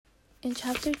In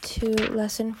Chapter 2,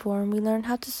 Lesson 4, we learned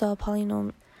how to solve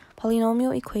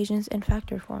polynomial equations in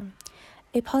factor form.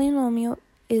 A polynomial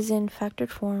is in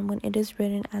factored form when it is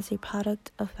written as a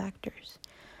product of factors.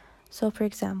 So, for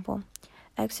example,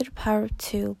 x to the power of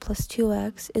 2 plus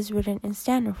 2x is written in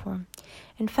standard form.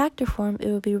 In factor form,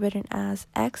 it would be written as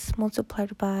x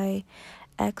multiplied by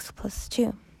x plus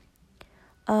 2.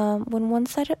 When one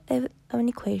side of an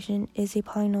equation is a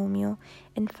polynomial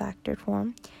in factored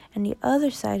form and the other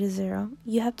side is 0,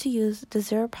 you have to use the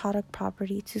zero product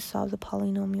property to solve the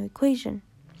polynomial equation.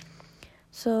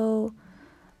 So,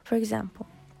 for example,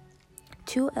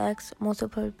 2x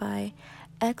multiplied by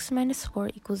x minus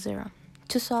 4 equals 0.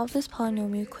 To solve this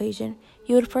polynomial equation,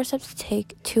 you would first have to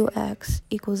take 2x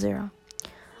equals 0.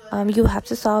 You have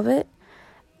to solve it.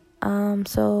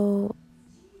 So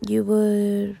you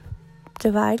would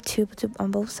divide 2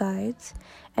 on both sides,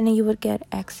 and then you would get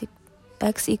x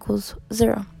equals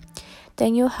 0.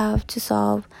 Then you'll have to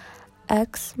solve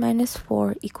x minus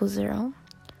 4 equals 0.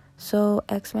 So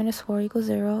x minus 4 equals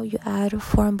 0. You add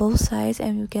 4 on both sides,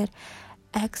 and you get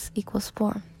x equals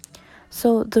 4.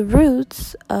 So the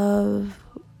roots of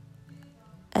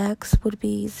x would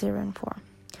be 0 and 4.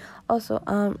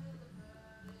 Also,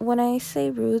 when I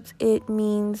say roots, it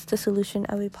means the solution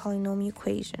of a polynomial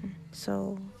equation.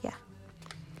 So, yeah.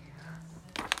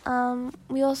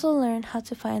 We also learned how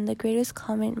to find the greatest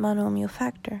common monomial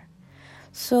factor.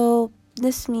 So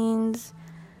this means,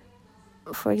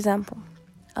 for example,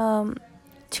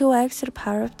 2x to the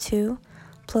power of 2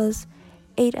 plus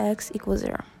 8x equals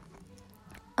 0.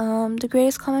 The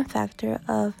greatest common factor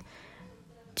of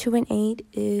 2 and 8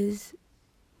 is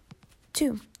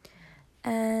 2.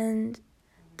 And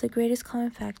the greatest common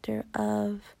factor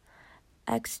of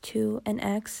x2 and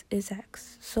x is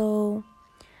x. So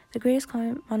the greatest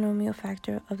common monomial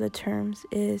factor of the terms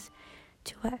is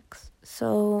 2x.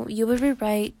 So you would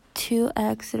rewrite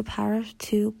 2x to the power of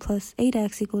 2 plus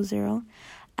 8x equals 0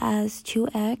 as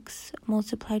 2x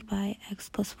multiplied by x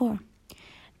plus 4.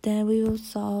 Then we will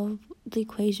solve the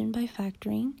equation by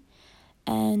factoring,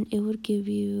 and it would give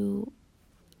you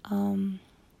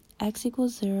x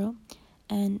equals 0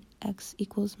 and x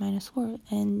equals minus 4.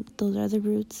 And those are the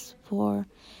roots for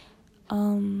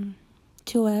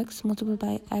 2x multiplied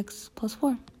by x plus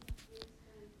 4.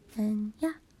 And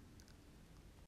yeah.